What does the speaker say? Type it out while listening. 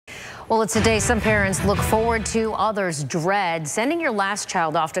Well, it's a day some parents look forward to, others dread. Sending your last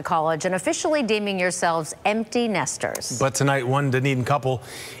child off to college and officially deeming yourselves empty nesters. But tonight, one Dunedin couple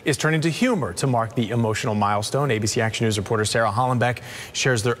is turning to humor to mark the emotional milestone. ABC Action News reporter Sarah Hollenbeck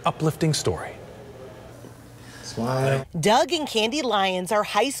shares their uplifting story. Smile. Doug and Candy Lyons are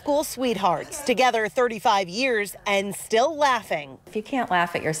high school sweethearts, together 35 years and still laughing. If you can't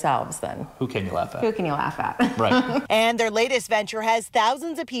laugh at yourselves, then Who can you laugh at? who can you laugh at? Right. And their latest venture has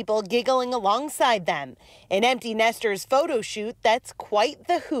thousands of people giggling alongside them. An empty nesters photo shoot that's quite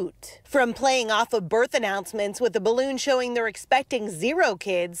the hoot. From playing off of birth announcements with a balloon showing they're expecting 0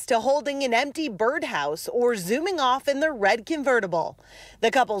 kids to holding an empty birdhouse or zooming off in their red convertible.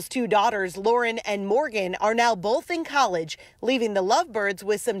 The couple's 2 daughters, Lauren and Morgan, are now both in college, leaving the lovebirds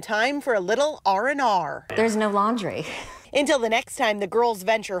with some time for a little R&R. There's no laundry. Until the next time the girls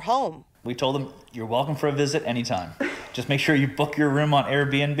venture home. We told them, you're welcome for a visit anytime. Just make sure you book your room on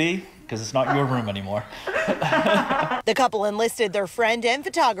Airbnb because it's not your room anymore. The couple enlisted their friend and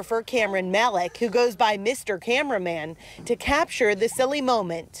photographer Cameron Malik, who goes by Mr. Cameraman, to capture the silly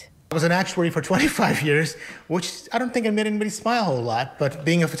moment. I was an actuary for 25 years, which I don't think it made anybody smile a whole lot, but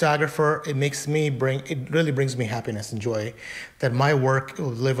being a photographer, it really brings me happiness and joy that my work will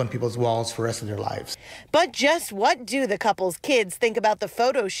live on people's walls for the rest of their lives. But just what do the couple's kids think about the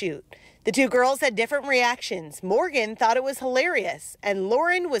photo shoot? The 2 girls had different reactions. Morgan thought it was hilarious, and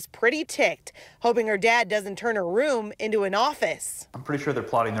Lauren was pretty ticked, hoping her dad doesn't turn her room into an office. I'm pretty sure they're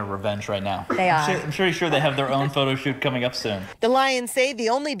plotting their revenge right now. They are. I'm pretty sure they have their own photo shoot coming up soon. The Lions say the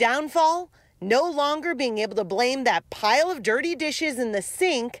only downfall? No longer being able to blame that pile of dirty dishes in the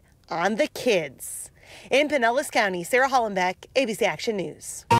sink on the kids. In Pinellas County, Sarah Hollenbeck, ABC Action News.